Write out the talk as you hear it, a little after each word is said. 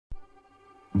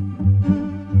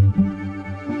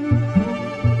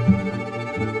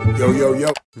Yo, yo,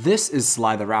 yo. This is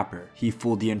Sly the Rapper. He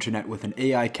fooled the internet with an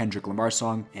AI Kendrick Lamar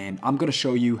song, and I'm gonna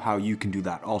show you how you can do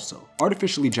that also.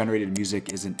 Artificially generated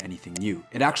music isn't anything new.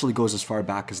 It actually goes as far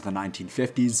back as the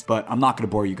 1950s, but I'm not gonna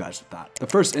bore you guys with that. The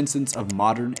first instance of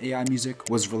modern AI music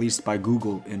was released by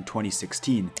Google in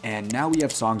 2016, and now we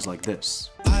have songs like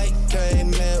this.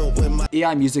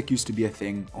 AI music used to be a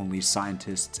thing only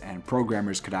scientists and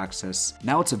programmers could access.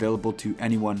 Now it's available to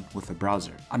anyone with a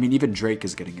browser. I mean, even Drake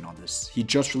is getting in on this. He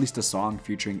just released a song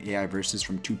featuring AI verses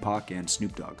from Tupac and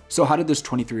Snoop Dogg. So how did this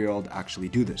 23-year-old actually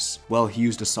do this? Well, he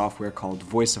used a software called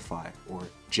Voicify, or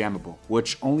Jammable,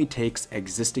 which only takes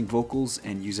existing vocals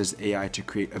and uses AI to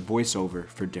create a voiceover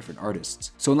for different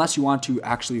artists. So unless you want to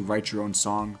actually write your own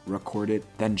song, record it,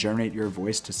 then generate your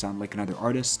voice to sound like another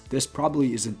artist, this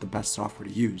probably isn't the best software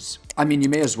to use. I mean, you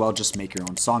may as well just make your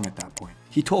own song at that point.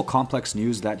 He told Complex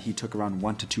News that he took around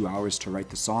 1 to 2 hours to write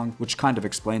the song, which kind of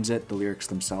explains it. The lyrics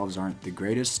themselves aren't the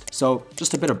greatest. So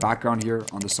just a bit of background here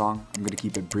on the song. I'm gonna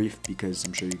keep it brief because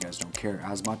I'm sure you guys don't care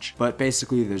as much. But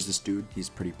basically there's this dude, he's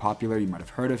pretty popular, you might have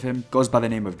heard of him, goes by the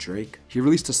name of Drake. He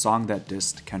released a song that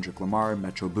dissed Kendrick Lamar,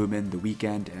 Metro Boomin, The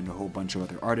Weeknd, and a whole bunch of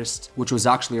other artists, which was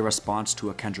actually a response to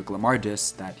a Kendrick Lamar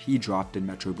diss that he dropped in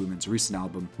Metro Boomin's recent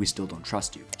album, We Still Don't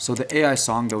Trust You. So the AI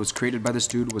song that was created by this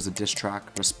dude was a diss track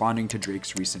responding to Drake's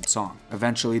recent song.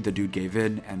 Eventually, the dude gave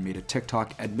in and made a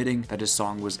TikTok admitting that his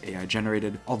song was AI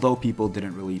generated, although people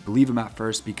didn't really believe him at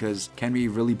first because can we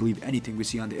really believe anything we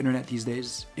see on the internet these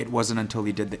days? It wasn't until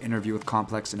he did the interview with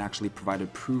Complex and actually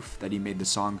provided proof that he made the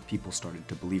song, people started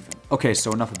to believe him. Okay,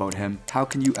 so enough about him. How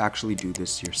can you actually do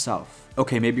this yourself?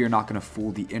 Okay, maybe you're not gonna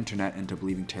fool the internet into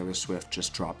believing Taylor Swift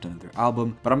just dropped another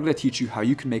album, but I'm gonna teach you how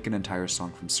you can make an entire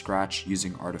song from scratch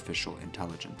using artificial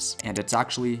intelligence. And it's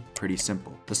actually pretty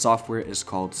simple. The software is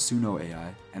called Suno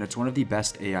AI, and it's one of the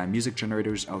best AI music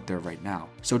generators out there right now.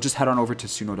 So just head on over to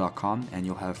suno.com and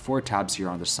you'll have 4 tabs here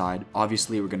on the side.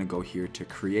 Obviously, we're gonna go here to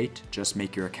create, just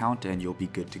make your account and you'll be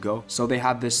good to go. So they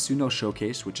have this Suno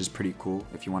showcase, which is pretty cool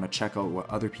if you wanna check out what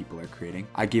other people are creating.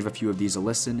 I gave a few of these a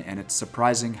listen and it's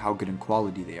surprising how good in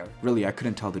quality they are. Really, I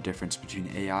couldn't tell the difference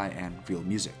between AI and real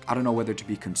music. I don't know whether to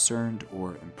be concerned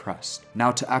or impressed.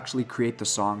 Now to actually create the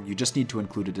song, you just need to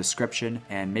include a description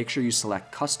and make sure you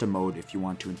select custom mode if you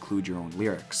want to include your own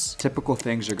lyrics. Typical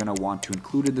things you're going to want to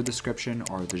include in the description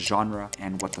are the genre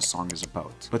and what the song is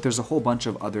about. But there's a whole bunch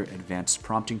of other advanced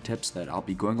prompting tips that I'll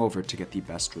be going over to get the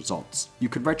best results. You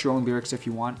can write your own lyrics if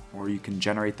you want, or you can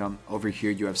generate them. Over here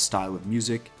you have style of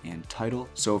music and title.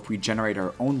 So if we generate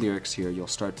our own lyrics here, you'll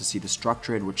start to see the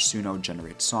structure in which Suno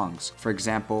generates songs. For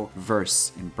example,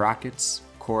 verse in brackets,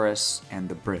 chorus, and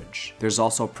the bridge. There's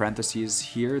also parentheses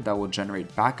here that will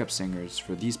generate backup singers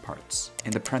for these parts.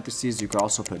 In the parentheses, you could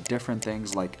also put different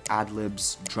things like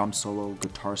ad-libs, drum solo,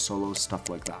 guitar solos, stuff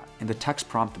like that. In the text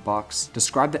prompt box,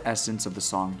 describe the essence of the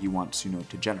song you want Suno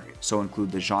to generate. So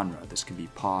include the genre. This can be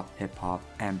pop, hip-hop,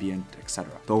 ambient,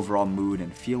 etc. The overall mood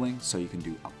and feeling, so you can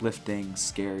do uplifting,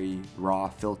 scary, raw,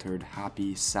 filtered,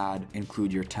 happy, sad.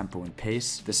 Include your tempo and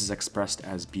pace. This is expressed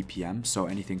as BPM, so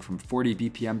anything from 40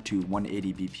 BPM to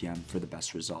 180 BPM for the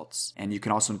best results. And you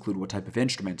can also include what type of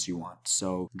instruments you want.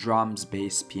 So drums,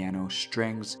 bass, piano,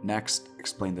 strings. Next,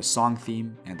 explain the song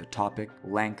theme and the topic,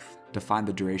 length. Define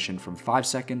the duration from 5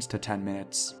 seconds to 10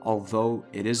 minutes, although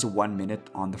it is 1 minute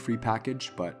on the free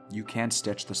package, but you can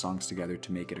stitch the songs together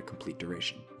to make it a complete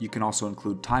duration. You can also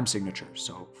include time signature,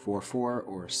 so 4/4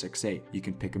 or 6/8. You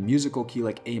can pick a musical key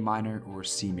like A minor or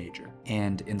C major.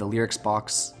 And in the lyrics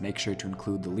box, make sure to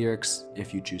include the lyrics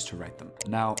if you choose to write them.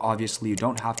 Now, obviously you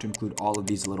don't have to include all of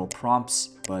these little prompts,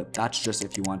 but that's just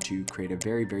if you want to create a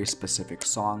very, very specific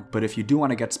song. But if you do want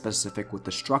to get specific with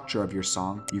the structure of your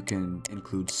song, you can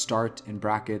include start in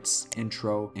brackets,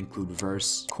 intro, include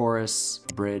verse, chorus,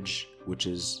 bridge, which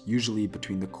is usually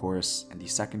between the chorus and the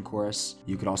second chorus.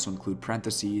 You could also include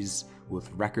parentheses with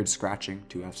record scratching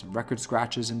to have some record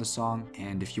scratches in the song.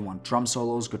 And if you want drum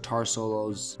solos, guitar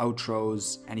solos,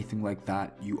 outros, anything like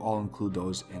that, you all include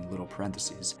those in little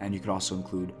parentheses. And you could also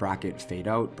include bracket fade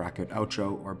out, bracket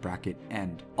outro, or bracket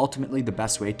end. Ultimately, the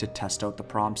best way to test out the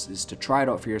prompts is to try it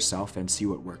out for yourself and see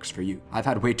what works for you. I've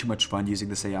had way too much fun using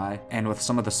this AI, and with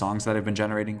some of the songs that I've been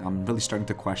generating, I'm really starting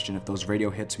to question if those radio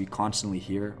hits we constantly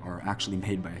hear are actually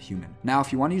made by a human. Now,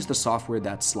 if you want to use the software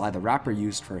that Sly the Rapper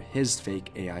used for his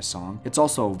fake AI song, it's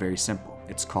also very simple.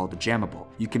 It's called Jammable.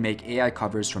 You can make AI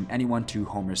covers from anyone to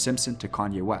Homer Simpson to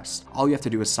Kanye West. All you have to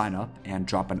do is sign up and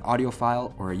drop an audio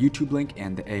file or a YouTube link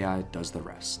and the AI does the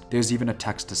rest. There's even a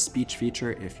text-to-speech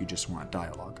feature if you just want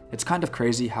dialogue. It's kind of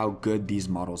crazy how good these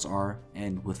models are,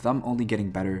 and with them only getting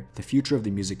better, the future of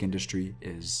the music industry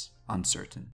is uncertain.